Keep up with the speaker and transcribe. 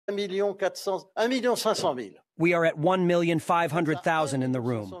We are at 1,500,000 in the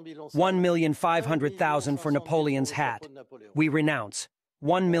room. 1,500,000 for Napoleon's hat. We renounce.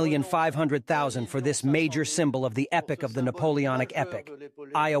 1,500,000 for this major symbol of the epic of the Napoleonic epic.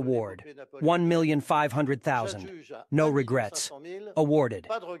 I award. 1,500,000. No regrets. Awarded.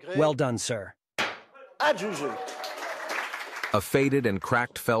 Well done, sir. A faded and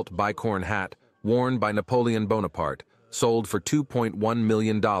cracked felt bicorn hat worn by Napoleon Bonaparte, sold for $2.1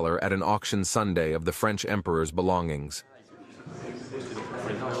 million at an auction Sunday of the French emperor's belongings.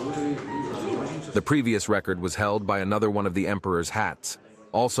 The previous record was held by another one of the emperor's hats,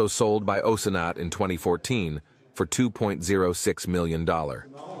 also sold by Osenat in 2014 for $2.06 million.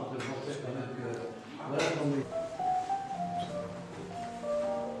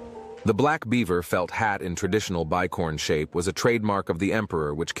 The black beaver felt hat in traditional bicorn shape was a trademark of the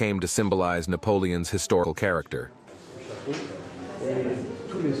emperor, which came to symbolize Napoleon's historical character.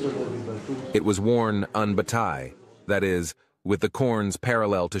 It was worn en bataille, that is, with the corns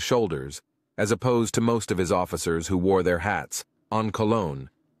parallel to shoulders, as opposed to most of his officers who wore their hats en colonne,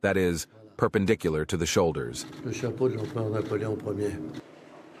 that is, perpendicular to the shoulders.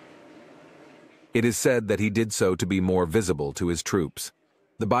 It is said that he did so to be more visible to his troops.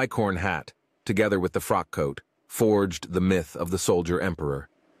 The bicorn hat, together with the frock coat, forged the myth of the soldier emperor.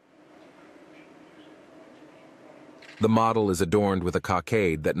 The model is adorned with a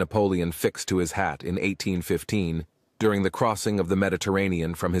cockade that Napoleon fixed to his hat in 1815 during the crossing of the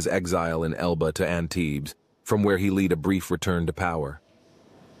Mediterranean from his exile in Elba to Antibes, from where he led a brief return to power.